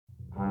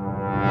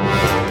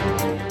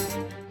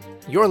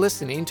You're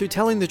listening to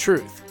Telling the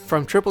Truth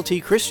from Triple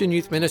T Christian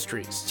Youth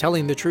Ministries,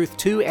 telling the truth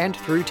to and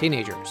through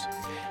teenagers.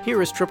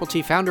 Here is Triple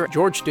T founder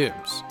George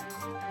Dooms.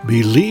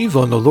 Believe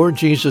on the Lord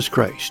Jesus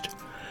Christ.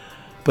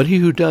 But he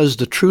who does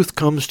the truth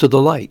comes to the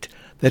light,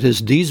 that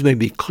his deeds may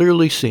be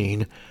clearly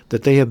seen,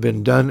 that they have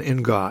been done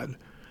in God.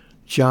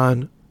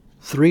 John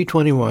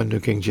 3:21, New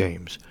King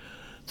James.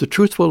 The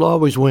truth will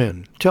always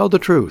win. Tell the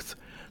truth.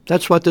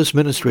 That's what this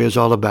ministry is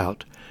all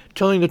about.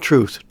 Telling the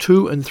truth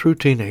to and through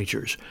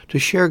teenagers, to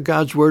share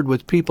God's Word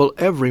with people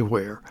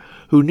everywhere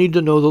who need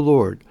to know the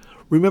Lord.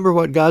 Remember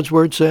what God's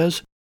Word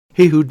says?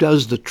 He who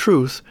does the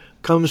truth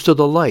comes to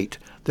the light,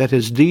 that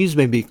his deeds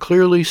may be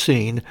clearly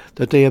seen,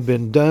 that they have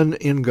been done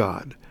in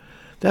God.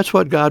 That's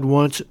what God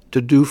wants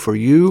to do for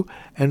you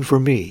and for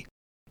me.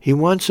 He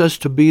wants us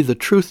to be the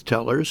truth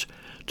tellers,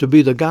 to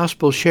be the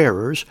gospel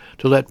sharers,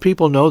 to let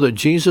people know that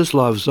Jesus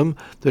loves them,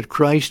 that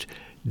Christ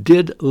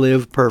did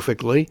live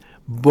perfectly,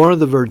 born of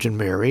the Virgin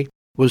Mary,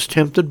 was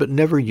tempted but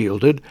never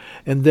yielded,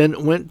 and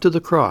then went to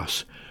the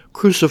cross,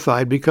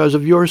 crucified because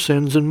of your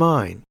sins and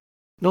mine.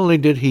 Not only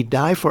did he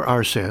die for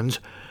our sins,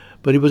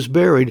 but he was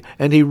buried,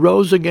 and he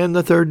rose again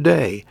the third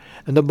day.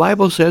 And the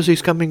Bible says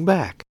he's coming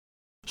back.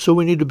 So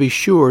we need to be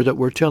sure that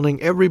we're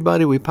telling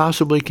everybody we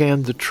possibly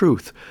can the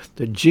truth,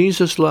 that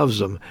Jesus loves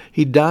them,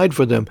 he died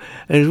for them,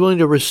 and is willing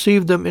to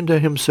receive them into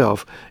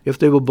himself if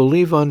they will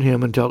believe on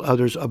him and tell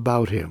others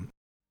about him.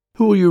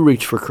 Who will you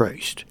reach for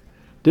Christ?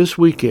 This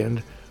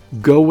weekend,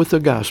 go with the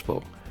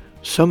gospel.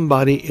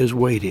 Somebody is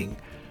waiting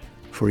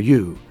for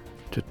you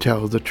to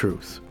tell the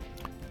truth.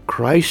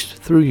 Christ,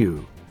 through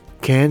you,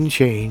 can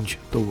change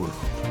the world.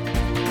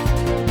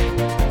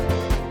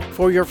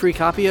 For your free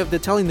copy of the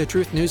Telling the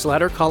Truth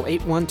newsletter, call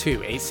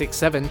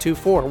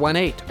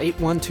 812-867-2418,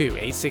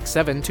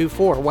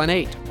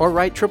 812-867-2418, or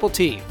write Triple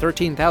T,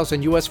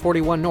 13,000 U.S.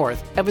 41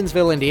 North,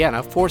 Evansville,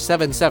 Indiana,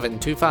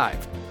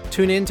 47725.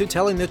 Tune in to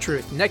Telling the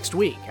Truth next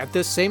week at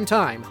this same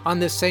time on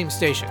this same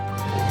station.